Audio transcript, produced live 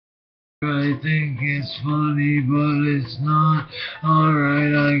I think it's funny, but it's not.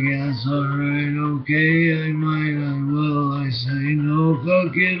 Alright, I guess, alright, okay, I might, I will, I say no,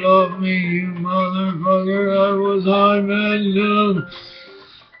 fuck it off me, you motherfucker, I was high, man,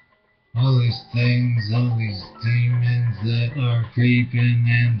 all these things, all these demons that are creeping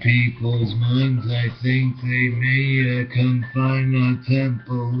in people's minds, I think they may confine a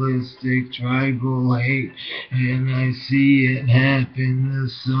temporistic tribal hate, and I see it happen to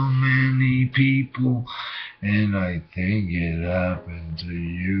so many people, and I think it happened to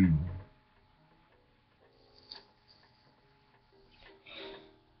you.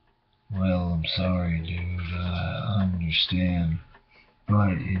 Well, I'm sorry, dude, I understand.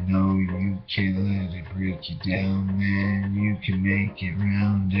 But, you know, you can let it break you down, man. You can make it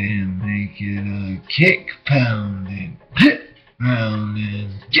round and make it a kick pound and hit round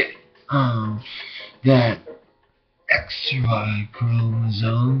and get that extra Y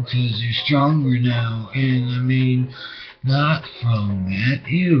chromosome, 'cause you're stronger now. And I mean, not from that.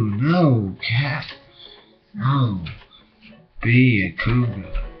 Ew, no, cat. No. Be a cougar,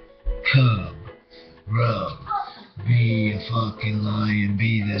 cub, rub. Be a fucking lion,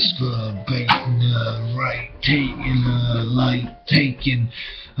 be the scrub, baiting right, taking light, taking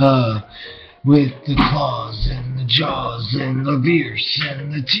with the claws and the jaws and the veers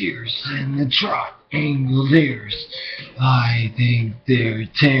and the tears and the triangle ears. I think they're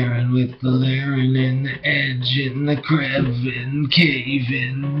tearing with the layering and the edge and the crevice,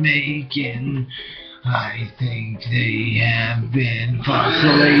 caving, making. I think they have been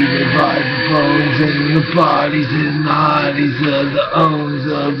fossiliated by the bones and the bodies and the bodies of the owns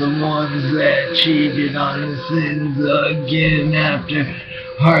of the ones that cheated on the sins again after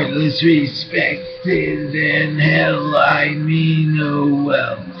heartless respected and hell, I mean, oh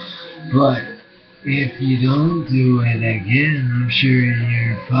well. But if you don't do it again, I'm sure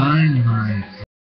you're fine, my friend.